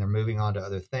in and then they're moving on to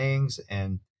other things.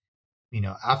 And,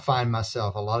 I find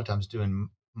myself a lot of times doing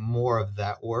more of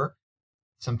that work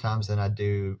sometimes than I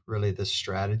do really the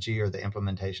strategy or the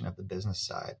implementation of the business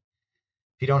side.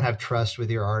 If you don't have trust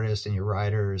with your artists and your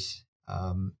writers,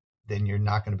 then you're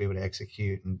not going to be able to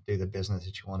execute and do the business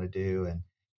that you want to do. And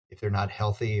if they're not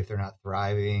healthy, if they're not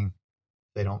thriving,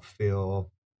 they don't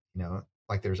feel,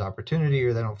 like there's opportunity,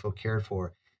 or they don't feel cared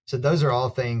for. So those are all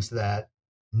things that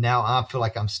now I feel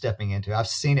like I'm stepping into. I've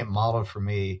seen it modeled for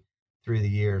me through the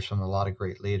years from a lot of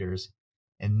great leaders.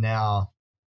 And now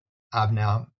I've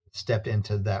stepped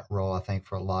into that role, I think,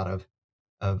 for a lot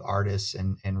of artists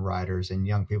and writers and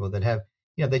young people that have,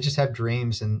 they just have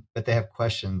dreams, but they have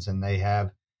questions and they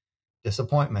have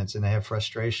disappointments and they have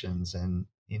frustrations. And,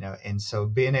 and so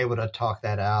being able to talk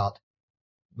that out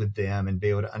with them and be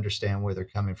able to understand where they're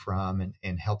coming from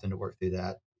and help them to work through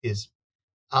that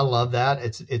I love that.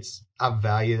 I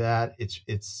value that.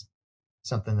 It's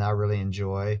something that I really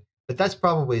enjoy, but that's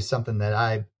probably something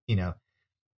that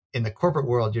in the corporate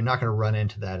world, you're not going to run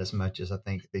into that as much as I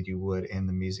think that you would in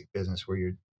the music business, where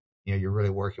you're really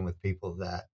working with people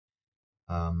that,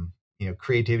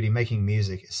 creativity, making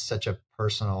music is such a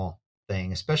personal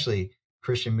thing, especially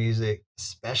Christian music,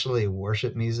 especially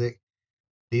worship music,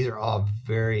 these are all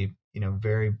very,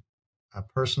 very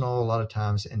personal a lot of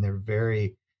times, and they're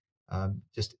very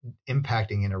just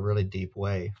impacting in a really deep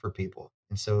way for people.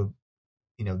 And so,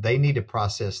 they need to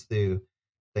process through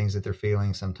things that they're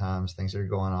feeling sometimes, things that are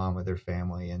going on with their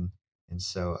family. And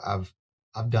so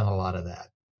I've done a lot of that.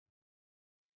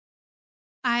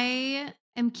 I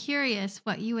am curious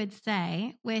what you would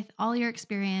say with all your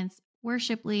experience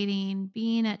worship leading,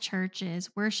 being at churches,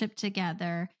 worship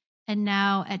together, and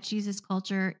now at Jesus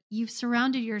Culture. You've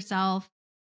surrounded yourself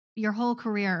your whole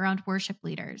career around worship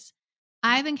leaders.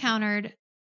 I've encountered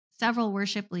several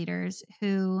worship leaders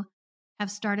who have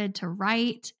started to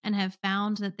write and have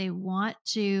found that they want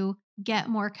to get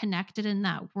more connected in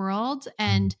that world,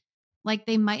 and like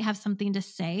they might have something to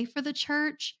say for the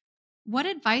church. What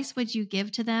advice would you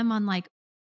give to them on like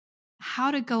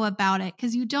how to go about it?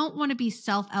 Because you don't want to be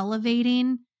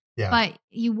self-elevating, but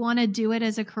you want to do it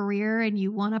as a career and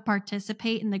you want to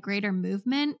participate in the greater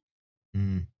movement.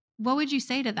 What would you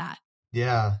say to that?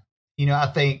 Yeah. I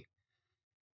think,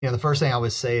 the first thing I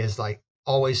would say is like,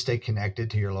 always stay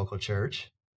connected to your local church.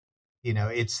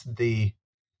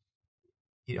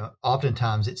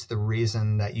 Oftentimes it's the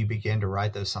reason that you begin to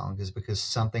write those songs is because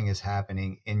something is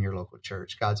happening in your local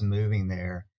church. God's moving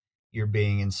there. You're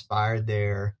being inspired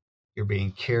there. You're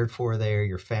being cared for there.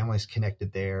 Your family's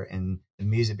connected there. And the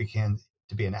music begins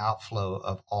to be an outflow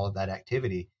of all of that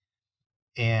activity.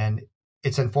 And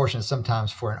it's unfortunate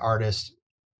sometimes for an artist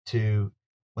to,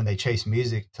 when they chase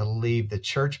music, to leave the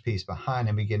church piece behind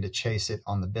and begin to chase it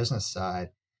on the business side,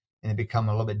 and they become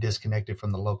a little bit disconnected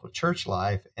from the local church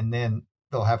life. And then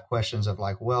they'll have questions of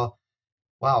like, well,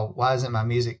 wow, why isn't my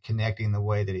music connecting the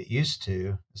way that it used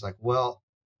to? It's like, well,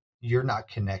 you're not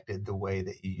connected the way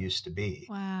that you used to be.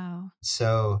 Wow.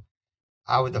 So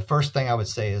the first thing I would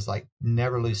say is like,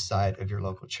 never lose sight of your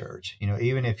local church.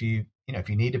 Even if if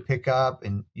you need to pick up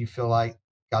and you feel like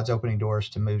God's opening doors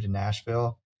to move to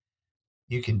Nashville,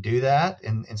 you can do that.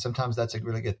 And sometimes that's a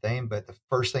really good thing. But the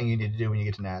first thing you need to do when you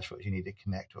get to Nashville is you need to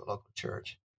connect to a local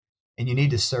church, and you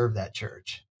need to serve that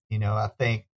church. I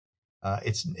think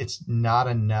it's not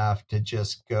enough to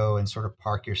just go and sort of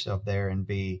park yourself there and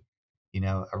be,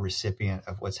 a recipient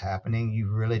of what's happening. You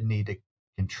really need to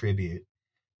contribute,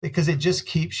 because it just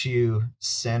keeps you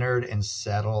centered and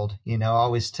settled. I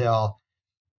always tell,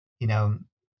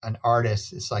 an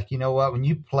artist, it's like, when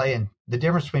you play, and the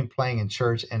difference between playing in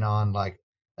church and on like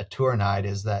a tour night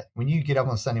is that when you get up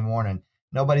on Sunday morning,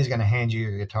 nobody's going to hand you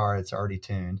your guitar that's already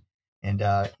tuned, and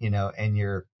and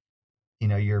your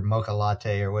mocha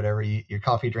latte or whatever your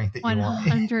coffee drink that you want.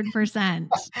 100%.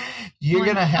 You're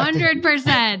going to have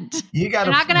 100%. You're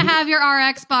not going to have your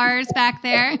RX bars back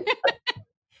there.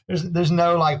 There's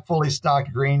no like fully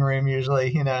stocked green room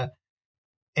usually,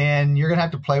 and you're going to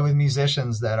have to play with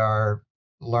musicians that are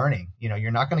learning. You're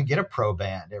not going to get a pro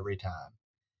band every time,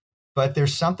 but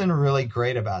there's something really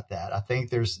great about that. I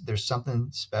think there's something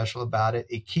special about it.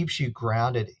 It keeps you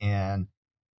grounded in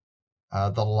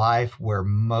the life where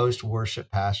most worship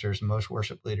pastors, most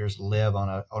worship leaders live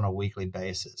on a weekly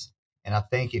basis. And I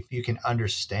think if you can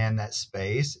understand that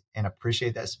space and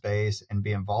appreciate that space and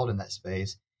be involved in that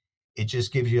space, it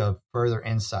just gives you a further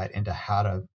insight into how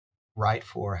to write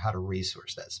for, how to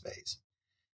resource that space.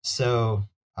 So,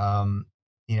 from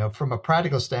a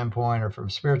practical standpoint or from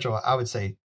spiritual, I would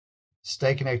say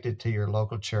stay connected to your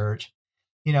local church,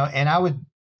 and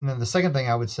the second thing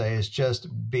I would say is just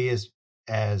be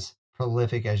as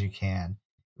prolific as you can.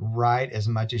 Write as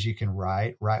much as you can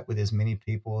write with as many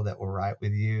people that will write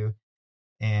with you.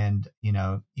 And,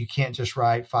 you can't just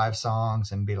write 5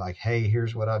 songs and be like, hey,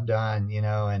 here's what I've done,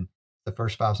 and the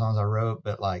first 5 songs I wrote,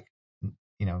 but like,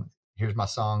 here's my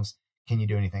songs. Can you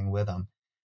do anything with them?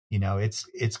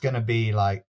 It's going to be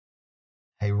like,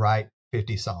 hey, write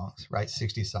 50 songs, write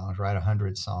 60 songs, write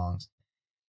 100 songs.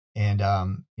 And,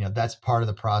 that's part of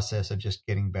the process of just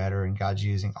getting better, and God's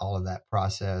using all of that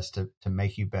process to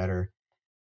make you better.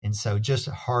 And so just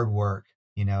hard work,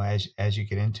 as you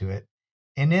get into it.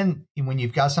 And then when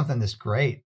you've got something that's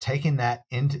great, taking that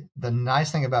into the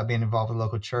nice thing about being involved with a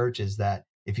local church is that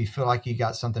if you feel like you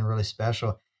got something really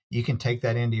special, you can take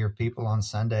that into your people on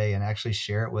Sunday and actually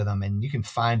share it with them. And you can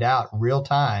find out real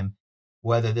time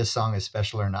whether this song is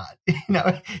special or not.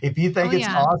 If you think it's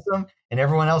awesome and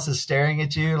everyone else is staring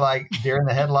at you like deer in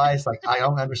the headlights, like, I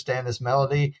don't understand this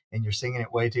melody and you're singing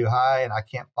it way too high and I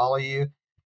can't follow you,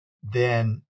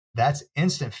 then that's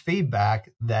instant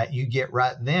feedback that you get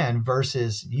right then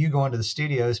versus you going to the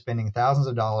studio, spending thousands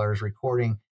of dollars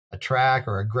recording a track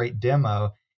or a great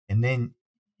demo, and then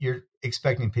you're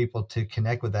expecting people to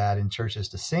connect with that in churches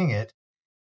to sing it.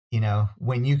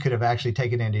 when you could have actually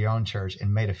taken it into your own church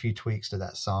and made a few tweaks to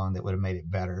that song that would have made it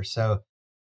better. So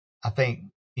I think,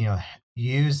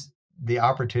 use the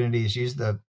opportunities, use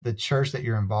the church that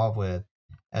you're involved with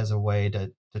as a way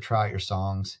to try out your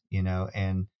songs,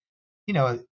 and,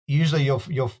 usually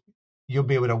you'll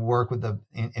be able to work with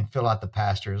and fill out the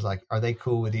pastors. Like, are they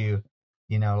cool with you?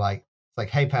 It's like,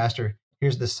 hey, pastor,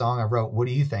 here's this song I wrote. What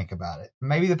do you think about it?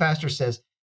 Maybe the pastor says,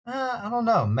 I don't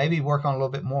know, maybe work on a little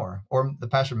bit more. Or the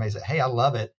pastor may say, hey, I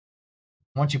love it.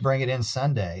 Why don't you bring it in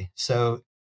Sunday? So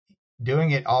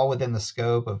doing it all within the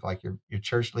scope of like your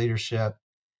church leadership,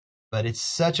 but it's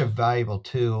such a valuable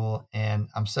tool. And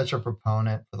I'm such a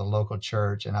proponent for the local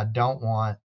church. And I don't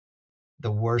want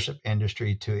the worship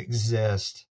industry to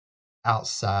exist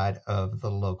outside of the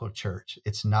local church.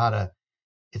 It's not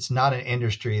an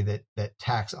industry that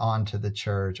tacks on to the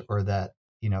church or that,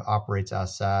 operates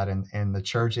outside. And the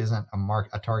church isn't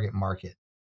a target market.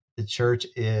 The church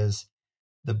is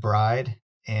the bride,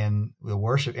 and the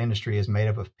worship industry is made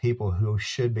up of people who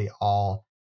should be all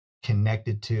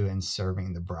connected to and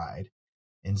serving the bride.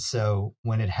 And so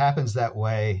when it happens that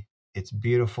way, it's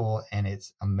beautiful and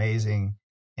it's amazing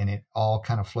and it all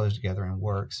kind of flows together and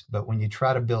works. But when you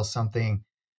try to build something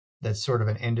that's sort of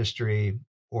an industry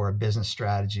or a business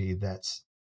strategy that's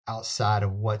outside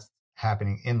of what's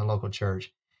happening in the local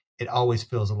church, it always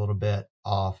feels a little bit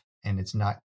off, and it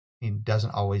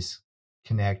doesn't always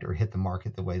connect or hit the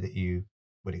market the way that you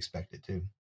would expect it to.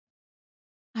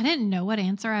 I didn't know what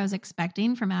answer I was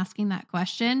expecting from asking that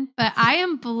question, but I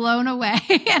am blown away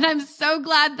and I'm so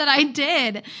glad that I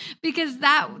did, because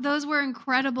those were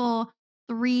incredible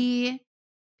 3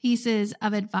 pieces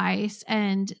of advice.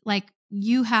 And like,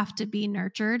 you have to be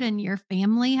nurtured and your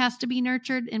family has to be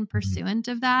nurtured in pursuant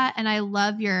of that. And I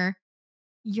love your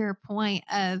point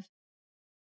of,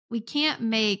 we can't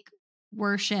make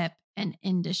worship an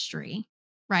industry,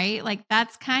 right? Like,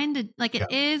 that's kind of like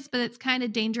it is, but it's kind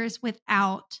of dangerous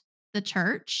without the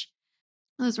church.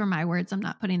 Those were my words. I'm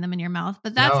not putting them in your mouth,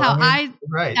 but that's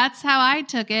that's how I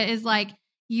took it, is like,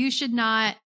 you should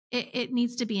not, it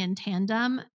needs to be in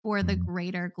tandem for the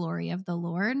greater glory of the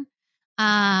Lord,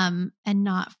 and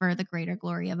not for the greater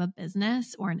glory of a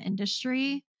business or an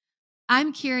industry.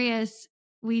 I'm curious.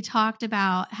 We talked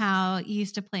about how you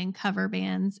used to play in cover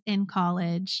bands in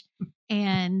college,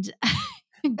 and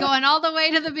going all the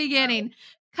way to the beginning,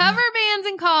 cover bands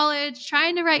in college,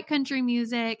 trying to write country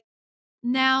music,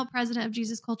 now president of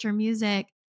Jesus Culture Music.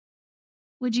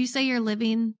 Would you say you're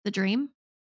living the dream?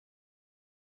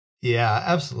 Yeah,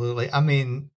 absolutely. I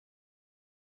mean,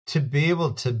 to be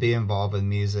able to be involved with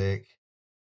music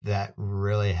that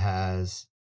really has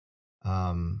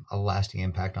a lasting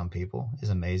impact on people is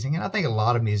amazing. And I think a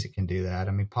lot of music can do that.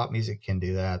 I mean, pop music can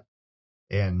do that,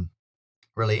 and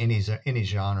really any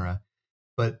genre.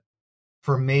 But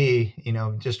for me,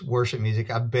 just worship music,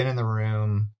 I've been in the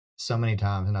room so many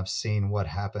times and I've seen what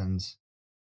happens.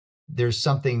 There's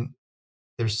something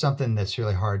that's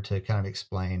really hard to kind of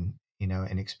explain,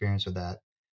 and experience with that.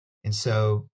 And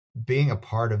so being a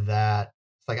part of that,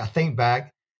 it's like, I think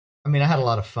back, I mean, I had a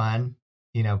lot of fun,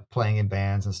 playing in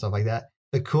bands and stuff like that.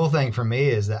 The cool thing for me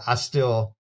is that I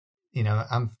still,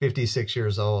 I'm 56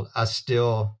 years old. I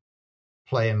still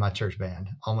play in my church band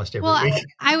almost every week.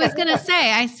 I was going to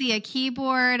say, I see a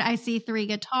keyboard, I see 3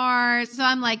 guitars. So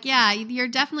I'm like, yeah, you're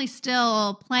definitely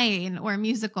still playing or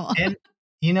musical. And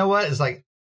you know what? It's like,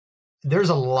 there's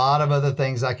a lot of other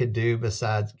things I could do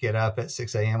besides get up at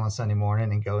 6 a.m. on Sunday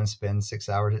morning and go and spend 6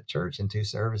 hours at church in 2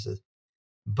 services.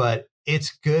 But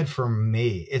it's good for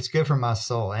me. It's good for my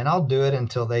soul. And I'll do it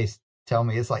until they tell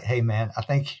me, it's like, hey man, I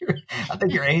think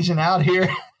you're aging out here.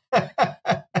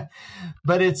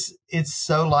 But it's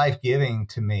so life-giving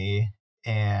to me,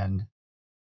 and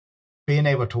being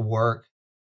able to work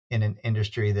in an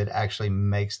industry that actually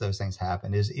makes those things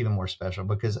happen is even more special,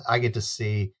 because I get to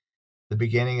see the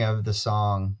beginning of the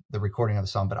song, the recording of the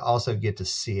song, but I also get to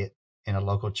see it in a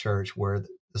local church where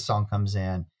the song comes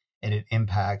in and it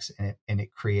impacts and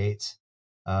it creates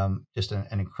just an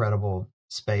incredible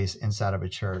space inside of a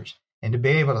church. And to be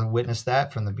able to witness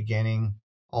that from the beginning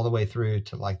all the way through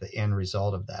to like the end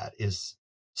result of that is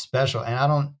special. And I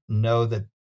don't know that,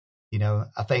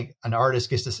 I think an artist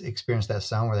gets to experience that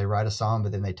song where they write a song,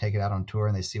 but then they take it out on tour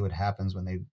and they see what happens when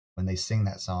they sing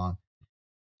that song.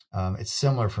 It's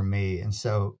similar for me. And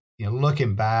so,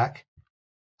 looking back,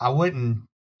 I wouldn't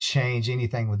change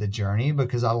anything with the journey,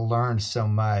 because I learned so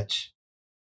much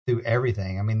through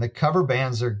everything. I mean, the cover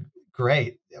bands are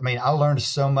great. I mean, I learned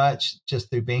so much just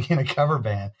through being in a cover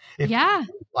band.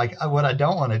 Like what I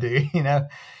don't want to do,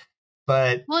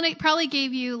 but. Well, and it probably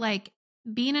gave you like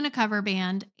being in a cover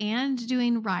band and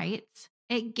doing rights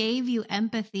it gave you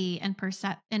empathy and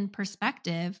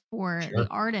perspective for Sure. the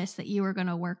artists that you were going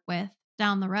to work with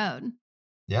down the road.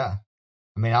 Yeah.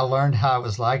 I mean, I learned how it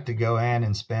was like to go in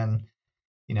and spend,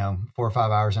 4 or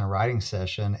 5 hours in a writing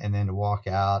session and then to walk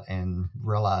out and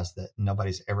realize that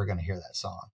nobody's ever going to hear that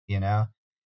song,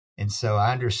 And so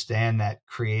I understand that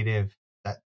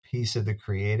piece of the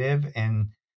creative,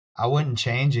 and I wouldn't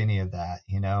change any of that,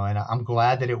 and I'm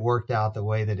glad that it worked out the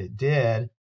way that it did,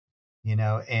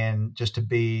 and just to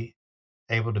be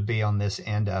able to be on this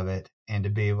end of it and to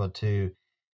be able to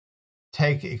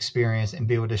take experience and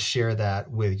be able to share that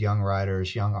with young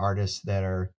writers, young artists that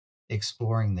are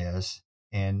exploring this,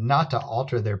 and not to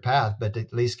alter their path, but to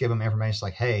at least give them information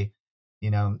like, hey,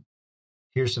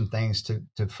 here's some things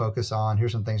to focus on.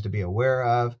 Here's some things to be aware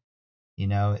of.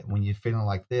 When you're feeling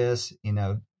like this,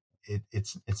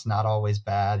 it's not always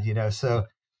bad, So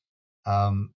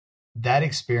that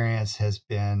experience has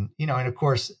been, and of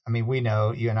course, I mean, we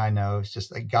know, you and I know, it's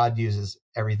just like God uses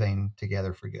everything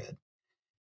together for good.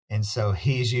 And so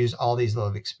he's used all these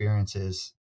little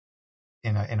experiences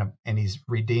and he's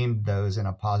redeemed those in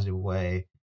a positive way,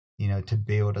 to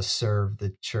be able to serve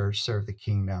the church, serve the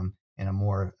kingdom in a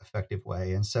more effective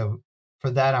way. And so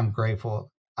for that, I'm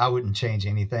grateful. I wouldn't change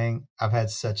anything. I've had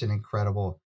such an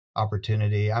incredible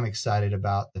opportunity. I'm excited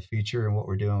about the future and what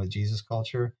we're doing with Jesus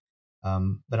Culture.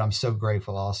 But I'm so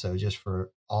grateful also just for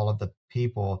all of the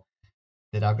people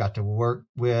that I've got to work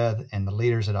with and the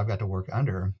leaders that I've got to work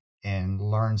under and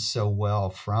learn so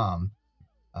well from.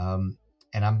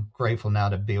 And I'm grateful now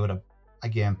to be able to,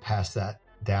 again, pass that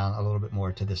down a little bit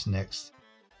more to this next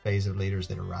phase of leaders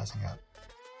that are rising up.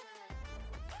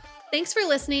 Thanks for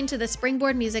listening to the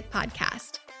Springboard Music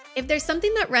Podcast. If there's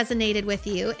something that resonated with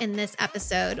you in this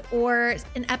episode or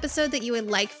an episode that you would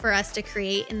like for us to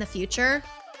create in the future,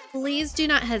 please do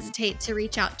not hesitate to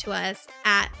reach out to us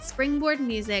at Springboard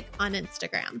Music on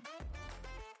Instagram.